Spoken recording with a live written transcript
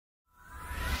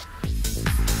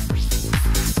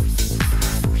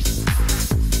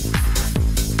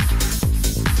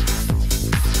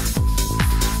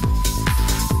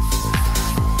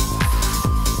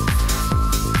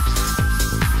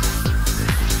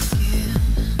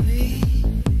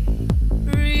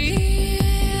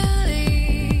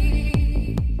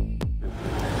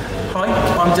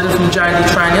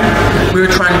we're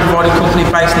a training providing company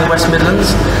based in the West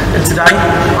Midlands, and today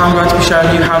I'm going to be showing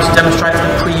you how to demonstrate a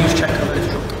pre-use check of a lift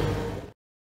truck.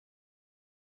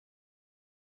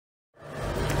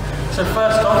 So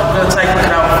first off, we're going to take a look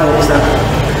at our forks then.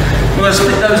 We're going to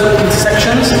split those up into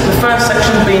sections, the first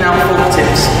section being our fork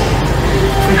tips.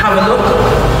 If we have a look,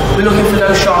 we're looking for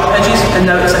no sharp edges and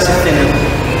no excessive thinning.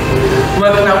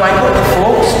 Working our way up the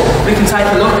forks, we can take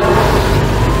a look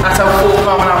at our fork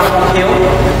arm and our fork heel,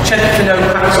 checking for no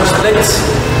cracks or splits,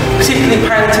 particularly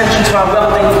paying attention to our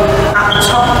welding at the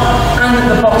top and at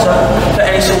the bottom for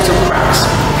any sort of cracks.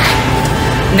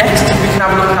 Next, we can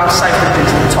have a look at our safety pins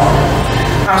at the top.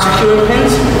 Our securing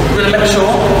pins, we're going to make sure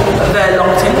that they're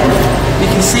locked in. You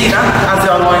can see that as they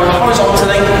are lying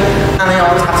horizontally and they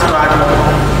aren't at a diagonal.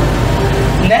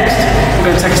 Next, we're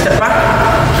going to take a step back,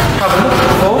 have a look at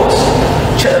the forks,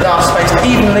 check that they are spaced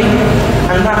evenly,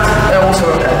 and that they're also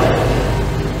okay.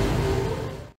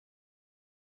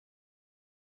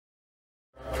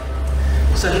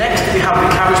 So next we have the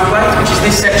carriage plate, which is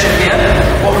this section here.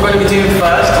 What we're going to be doing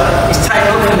first is take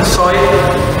a look from the side,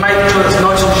 making sure it's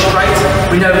nice and straight,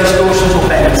 we know distortions or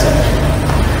bends.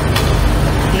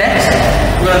 Next,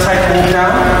 we're going to take a walk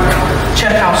down,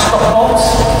 check our stop bolts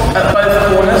at both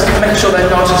corners, make sure they're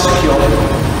nice and secure.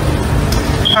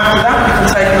 After that, we can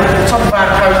take a look at the top of our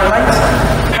carriage plate,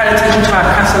 pay attention to our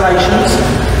cancellations,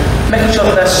 making sure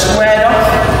that they're squared off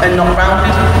and not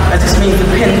rounded, as this means the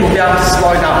pins will be able to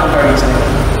slide out very easily.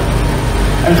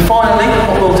 And finally,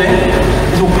 what we'll do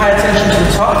is we'll pay attention to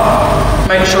the top,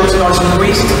 make sure it's nice and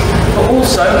greased, but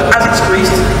also, as it's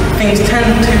greased, things tend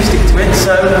to stick to it,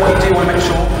 so what you do want to make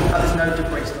sure that there's no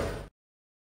debris stuff.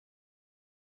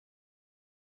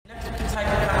 Next we can take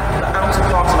a look at the outer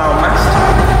part of our mast.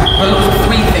 We'll look for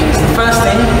three things. The first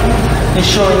thing,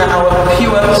 ensuring that our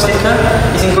pure sticker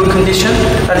is in good condition,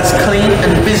 that it's clean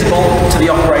and visible to the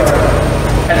operator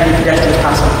and any pedestrians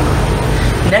passing.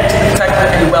 Next, we can take a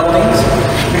look at any weldings.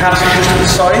 We have some just at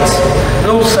the sides, and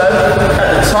also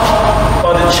at the top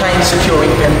by the chain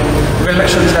securing pin. We're going to make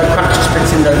sure there's no cracks or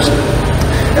splits in those.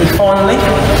 And finally,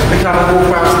 we can have a walk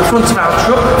around to the front of our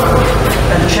truck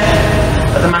and check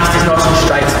that the mast is nice and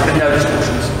straight with no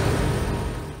distortions.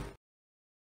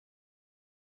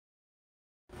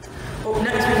 Up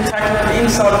next, we can take a look at the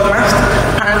inside of the mast,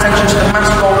 paying attention to the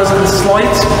mast rollers and the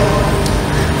slides.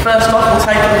 First off, we'll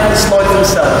take a look at the slides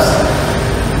themselves.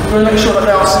 We'll make sure that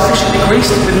they are sufficiently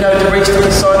greased with no debris stuck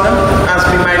inside them, as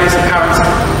we made this apparent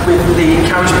with the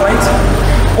carriage plate.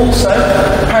 Also,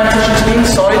 paying attention to the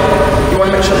inside, you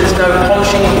want to make sure there's no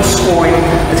polishing or scoring,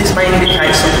 as this may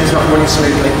indicate something's not running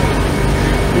smoothly.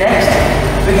 Next,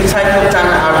 we can take a look down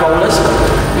at our rollers,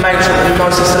 make sure that they're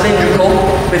nice and cylindrical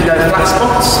with no flat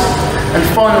spots, and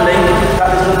finally, that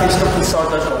there's nothing stuck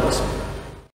inside those rollers.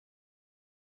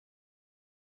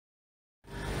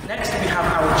 Next, we have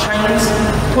our chains,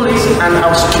 pulleys, and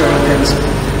our securing pins.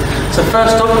 So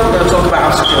first up, we're going to talk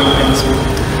about our securing pins.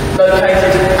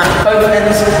 Located at both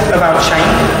ends of our chain,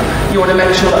 you want to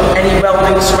make sure that any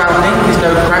welding surrounding is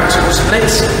no cracks or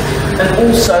splits, and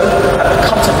also that the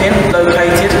cotter pin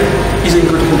located is in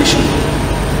good condition.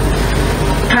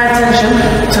 Pay attention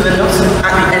to the nuts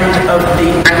at the end of the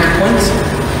anchor point.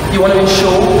 You want to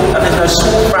ensure that there's no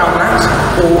small brown mat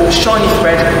or shiny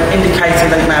thread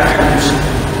indicating that it may have candles.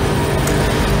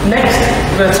 Next,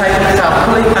 we're going to take a look at our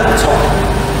pulley at the top.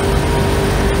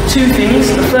 Two things.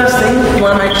 The first thing, you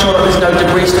want to make sure that there's no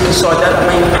debris stuck inside there that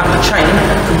may impact the chain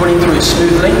from running through it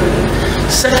smoothly.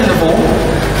 Second of all,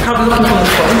 have a look from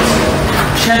the front,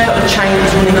 check that the chain is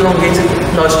running along it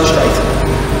nice and straight.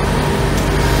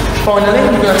 Finally,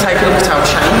 we're going to take a look at our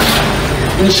chain,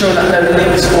 ensuring that no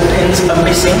links or pins are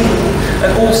missing,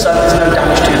 and also there's no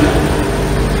damage to them.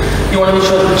 You want to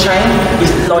ensure that the chain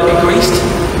is lightly greased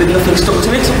with nothing stuck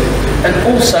to it, and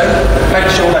also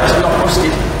make sure that it's not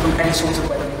rusted from any sort of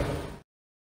welding.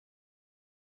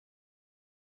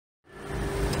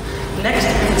 Next,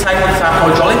 we can take a look at our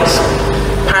hydraulics,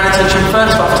 paying attention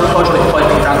first off to the hydraulic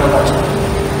piping down the bottom.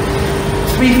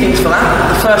 Three things for that.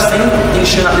 The first thing,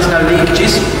 ensuring that there's no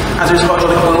leakages, as there is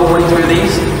hydraulic oil running through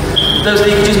these. Those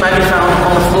leakages may be found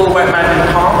on the floor where it may have been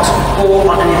parked, or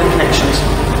on any of the connections.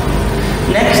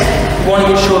 Next, we want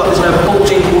to ensure that there's no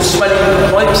bulging or swelling of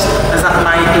the pipes, as that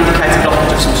may indicate a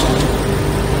blockage of some sort.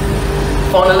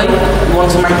 Finally, we want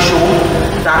to make sure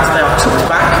that they are tucked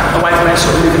back away from any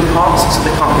sort of moving parts so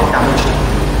they can't get damaged.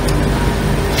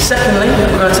 Secondly,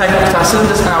 we're going to take a look at our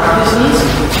cylinders and our pistons.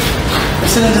 The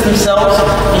cylinders themselves,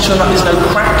 ensuring that there's no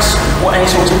cracks or any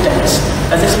sort of dents,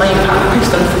 as this may impact the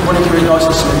piston from running through nice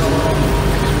and smooth.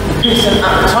 The piston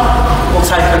at the top, we'll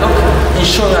take a look,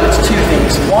 ensuring that it's two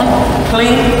things. One,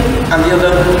 clean, and the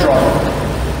other, dry.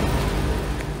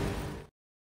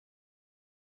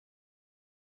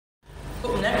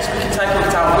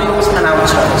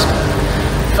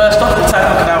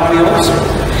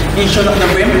 ensure that the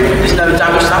rim is no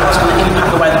damage to that, that's going to impact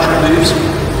the way the truck moves.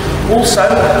 Also,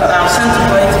 our centre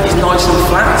plate is nice and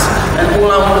flat, and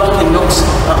all our locking nuts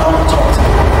are on top.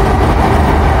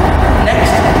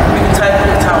 Next, we can take a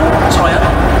look at our tyre,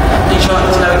 ensure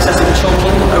that there's no excessive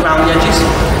chunking around the edges,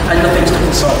 and nothing stuck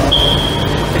inside.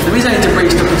 If there is any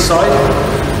debris stuck inside,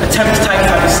 attempt to take it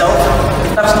out yourself.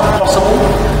 If that's not possible,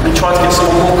 then try to get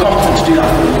someone more competent to do that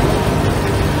for you.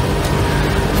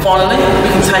 Finally, we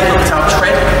can take a look at our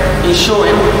tread,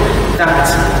 ensuring that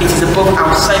it is above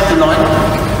our safety line,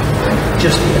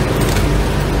 just here.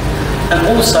 And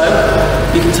also,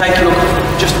 we can take a look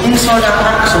just inside our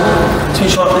axle to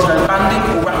ensure that there's no banding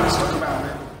or wrapping stuck around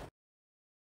it.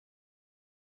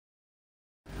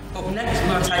 Up next,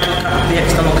 we're going to take a look at the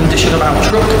external condition of our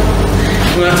truck.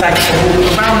 We're going to take a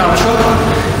look around our truck,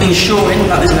 ensuring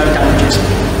that there's no damages.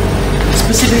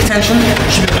 Specific attention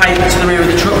should be paid to the rear of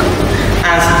the truck,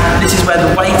 as this is where the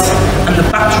weight and the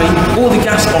battery or the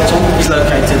gas bottle is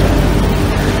located.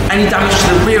 Any damage to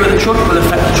the rear of the truck will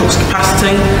affect the truck's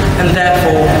capacity and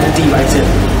therefore derate it.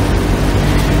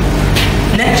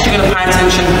 Next, you're going to pay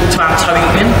attention to our towing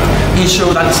pin,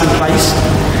 ensure that it's in place.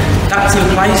 That's in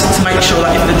place to make sure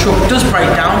that if the truck does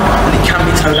break down, then it can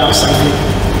be towed out safely.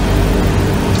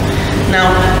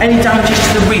 Now, any damages to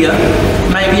the rear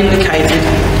may be indicated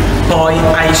by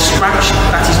a scratch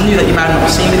that is new that you may have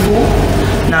not seen before.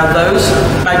 Now those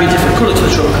may be a different colour to the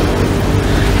truck.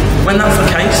 When that's the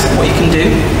case, what you can do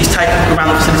is take a look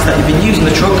around the facilities that you've been using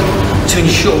the truck to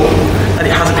ensure that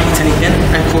it hasn't hit anything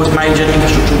and caused major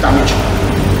infrastructural damage.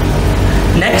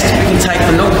 Next, we can take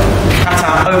a look at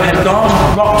our overhead guard,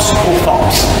 ROPS or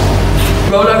FOPS.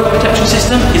 Rollover protection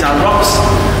system is our ROPS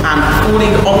and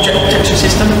falling object protection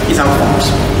system is our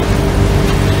FOPS.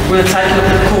 We're going to take a look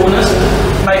at the corners,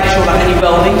 make sure that any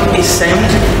welding is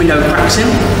seamed with no cracks in.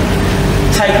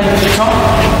 Take a look at the top,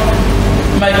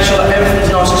 make sure that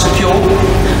everything's nice and secure,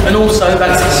 and also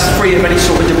that it's free of any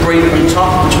sort of debris on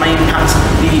top which may impact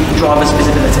the driver's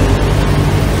visibility.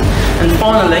 And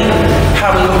finally,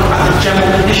 have a look at the general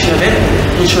condition of it,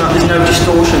 ensure that there's no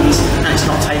distortions and it's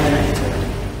not taking any torque.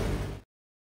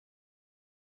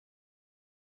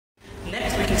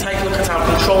 Next, we can take a look at our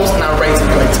controls and our rating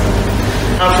plate.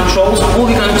 Our controls, all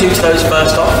we're going to do to those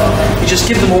first off is just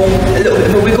give them all a little bit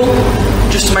of a wiggle,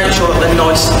 just to make sure that they're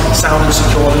nice, sound and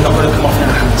secure and not going to come off in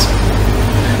our hands.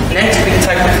 Next, we can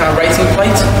take a look at our rating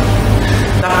plate.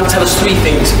 That will tell us three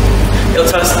things. It will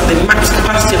tell us the max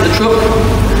capacity of the truck,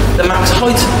 the max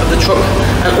height of the truck,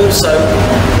 and also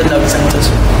the load centres.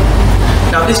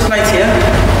 Now this plate here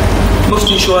must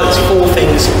ensure that it's four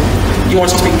things. You want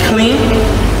it to be clean,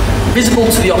 visible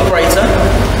to the operator,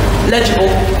 legible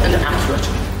and accurate.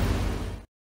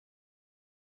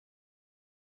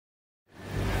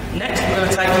 Next, we're going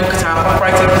to take a look at our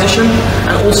operating position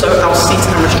and also our seat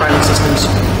and restraining systems.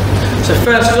 So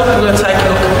first up, we're going to take a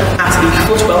look at the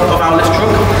footwell of our lift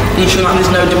truck, ensuring that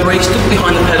there's no debris stuck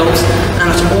behind the pedals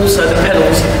and that also the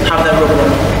pedals have their rubber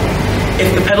on.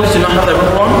 If the pedals do not have their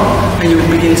rubber on and you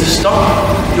begin to stop,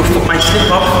 your foot may slip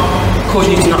off,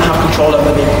 causing you to not have control over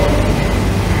the vehicle.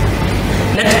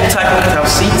 Next, we'll take a look at our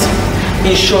seat,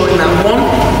 ensuring that one,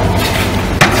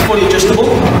 it's fully adjustable,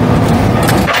 and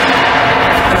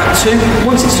that two,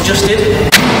 once it's adjusted, you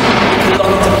can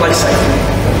lock it into place safely.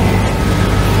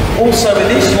 Also with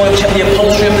this, you want to check the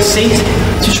upholstery of the seat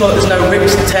to ensure that there's no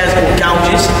rips, tears or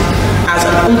gouges, as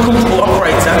an uncomfortable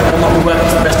operator will not be working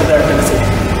to the best of their ability.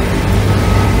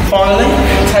 Finally,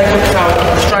 take a look at our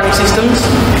restraining systems,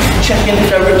 checking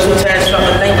if there are rips or tears throughout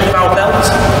the length of our belt,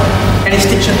 any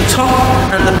stitch at the top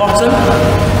and at the bottom,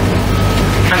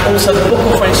 and also the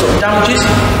buckle for any sort of damages.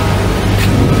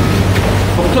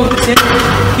 We'll plug this in,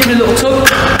 give it a little tug,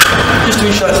 just to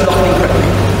ensure it's locking in correctly.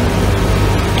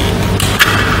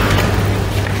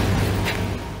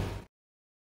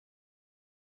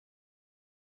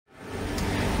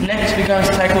 Next, we're going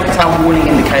to take a look at our warning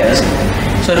indicators.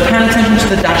 So paying attention to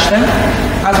the dash then,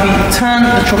 as we turn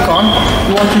the truck on,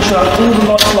 we want to ensure that all the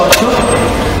lights light up,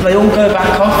 they all go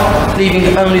back off,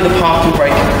 leaving only the parking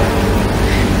brake.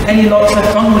 Any lights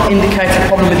left on will indicate a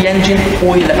problem with the engine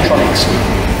or electronics.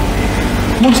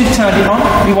 Once we've turned it on,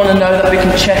 we want to know that we can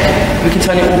check, we can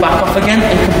turn it all back off again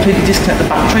and completely disconnect the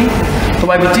battery. The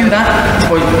way we do that is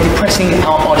by depressing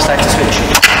our idle status switch.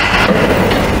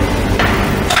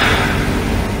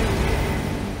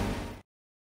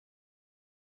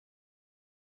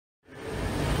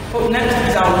 Up next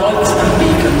is our lights and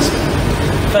beacons.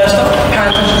 First up, pay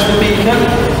attention to the beacon.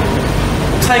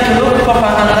 Take a look, pop our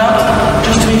hand out,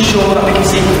 just to ensure that we can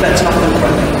see if it's off them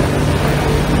correctly.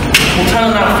 We'll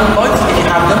turn on our front lights if you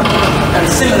have them, and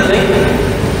similarly,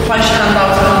 place your hand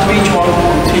out in front of each one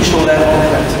to ensure they're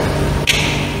all correct.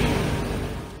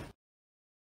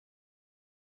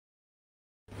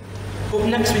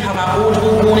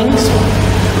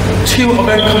 Two are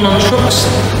very common on trucks.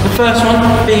 The first one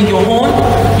being your horn,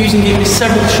 using it with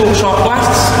several short, sharp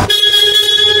blasts.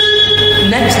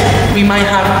 Next, we may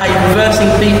have a reversing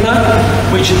beeper,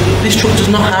 which this truck does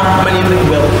not have, many of them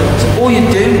will. So all you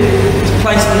do is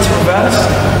place it into reverse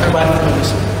and wait for the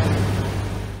whistle.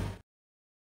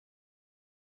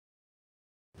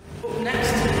 Up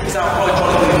next is our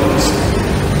hydraulic movements.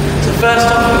 So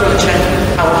first off, we're going to check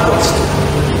our hoist.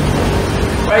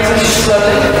 Raising it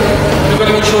slowly, we're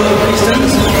going to ensure that the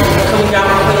pistons are coming down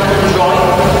clean and dry,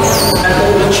 and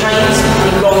all the chains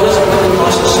and rollers are coming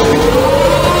nice and smooth.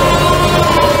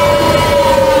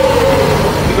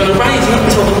 We're going to raise it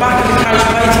until the back of the carriage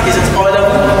plate is at eye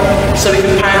level, so we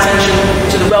can pay attention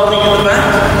to the welding at the back,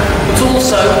 but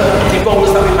also the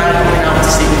rollers that we may have been able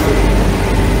to see before.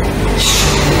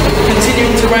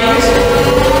 Continuing to raise,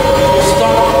 we'll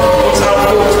stop once our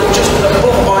forks are just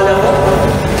above eye level,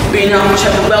 being able to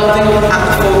check the welding at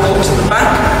the fork hooks at the back,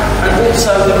 and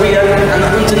also the rear and the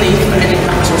underneath for any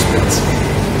axle splits.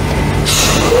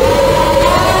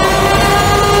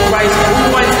 Raise it all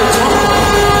the way to the top.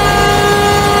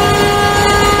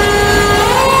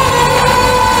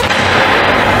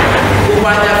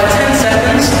 Right there for 10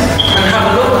 seconds and have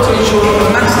a look to ensure that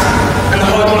the mast and the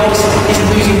hydraulics isn't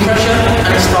losing pressure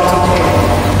and it's starting to roll.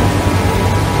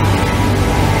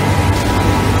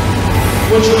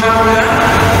 Once you're happy with that,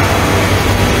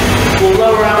 we'll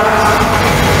lower our mast,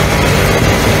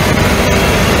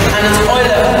 and at eye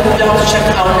level we'll be able to check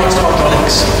our next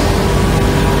hydraulics.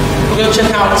 We're going to check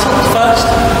our tilt first,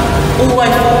 all the way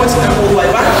forwards and all the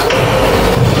way back,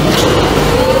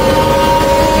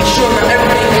 ensuring that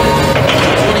everything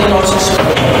nice and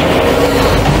smooth.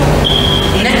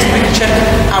 Next we can check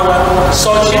our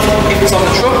side shift if it's on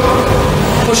the truck,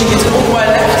 pushing it all the way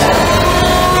left,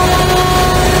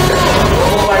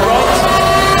 all the way right,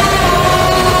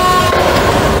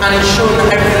 and ensuring that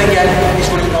everything again is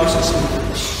running nice and smooth.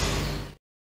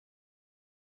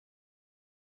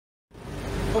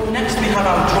 Up next we have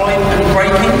our drive and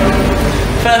braking.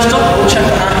 First up we'll check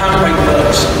that our handbrake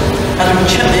works, and we can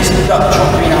check this without the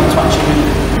truck being able to actually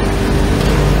move.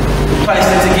 Place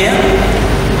it into gear,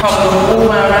 have a look all the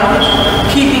way around,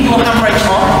 keeping your handbrake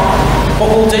on. What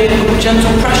we'll do, we'll put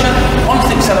gentle pressure onto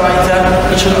the accelerator,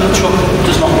 ensuring that the truck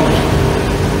does not move.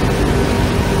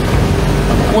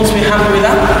 Once we're happy with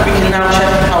that, we can now check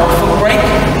our foot brake.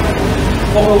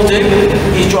 What we'll do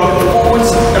is drive it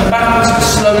forwards and backwards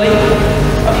slowly,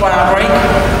 apply our brake,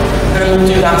 and then we'll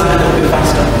do that a little bit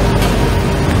faster.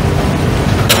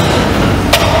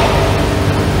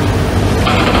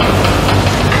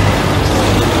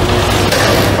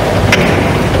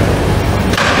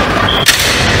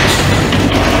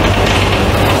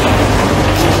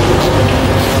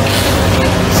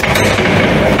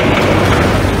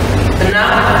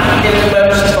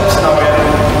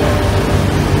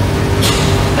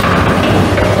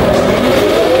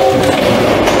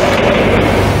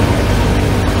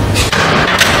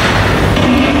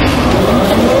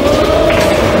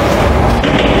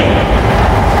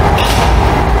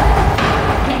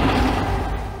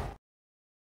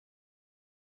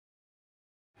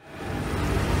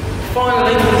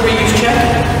 Finally, for the previous check,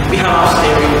 we have our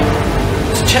steering.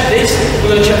 To check this,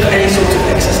 we're going to check for any sort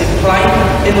of excessive play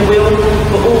in the wheel,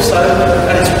 but also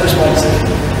that it's responsive.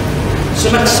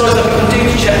 Some exercise that we can do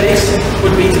to check this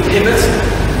would be to pivot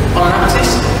on an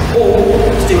axis, or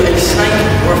to do a snake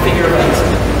or a figure of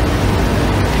 8.